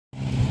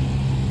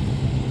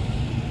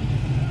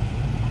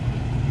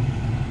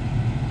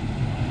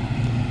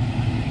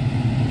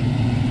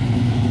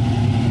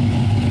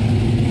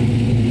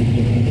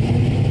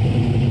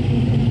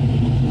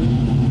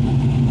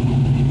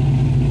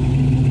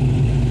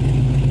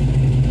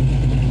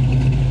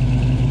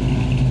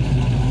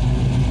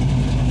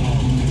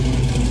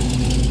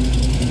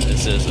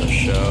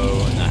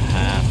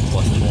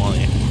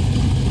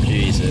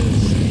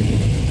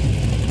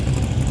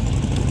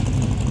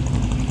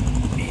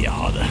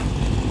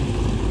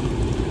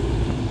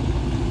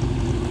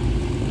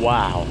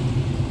Wow.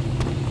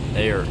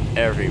 They are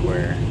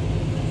everywhere.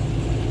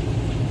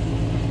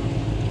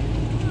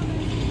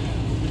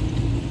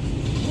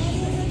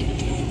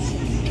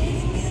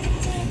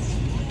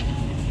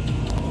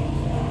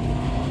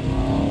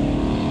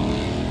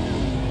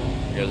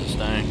 Here goes the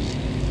Stang.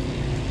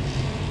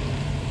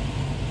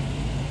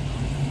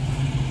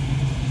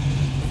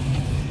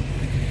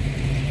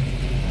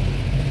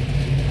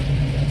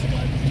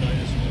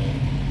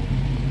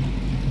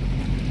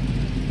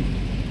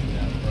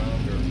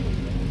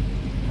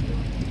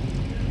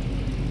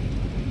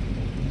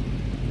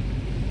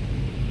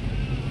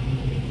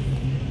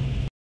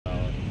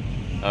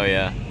 Oh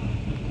yeah.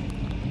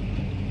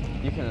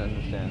 You can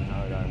understand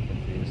how it I'm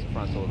confused. The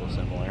front's a little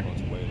similar.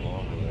 It's way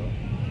longer though.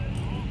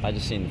 I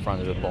just seen the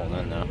front of it pulling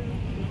in though.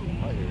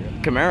 I hear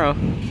you. Camaro.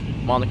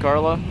 Monte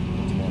Carlo.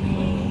 It's Monte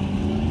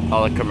Carlo.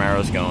 Oh, the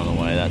Camaro's going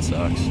away. That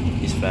sucks.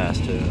 He's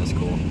fast too. That's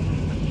cool.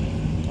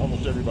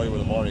 Almost everybody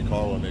with a Monte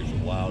Carlo makes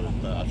it loud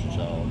and fast as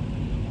hell.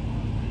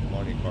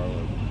 Monte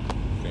Carlo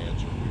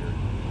fans are weird.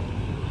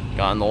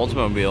 Got in the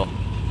Oldsmobile.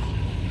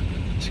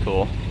 It's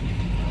cool.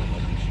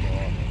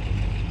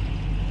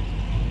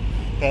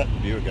 That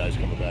Buick guy's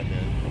coming back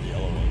in, the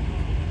yellow one.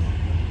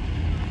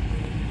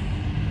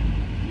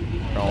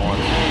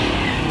 Going.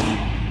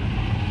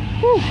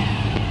 Woo!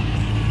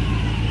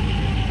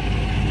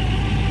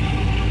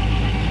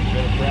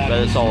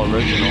 Bet it's all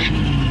original.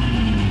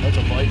 That's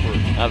a Viper.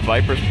 That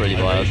Viper's pretty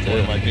loud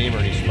too. My Beamer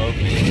and he smoked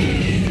me.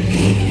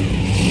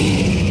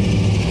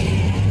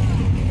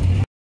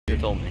 You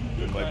told me.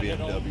 My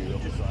BMW,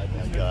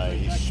 that guy,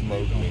 he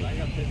smoked me.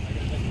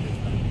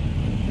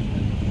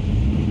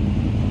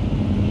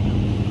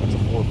 That's a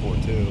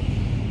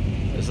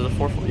 442. Is it a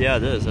 440? Yeah,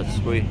 it is. That's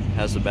sweet.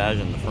 Has the badge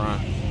in the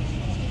front.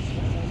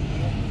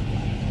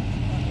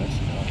 That's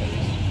nice.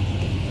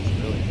 That's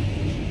really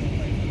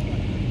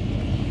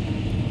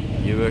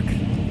nice. Buick.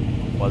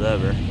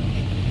 Whatever. I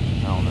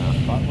don't know.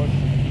 Cutlass?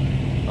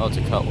 Oh, it's a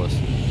Cutlass.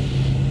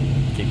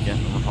 Keep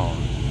getting them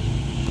home.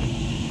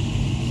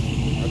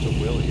 That's a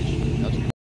Willys. That's a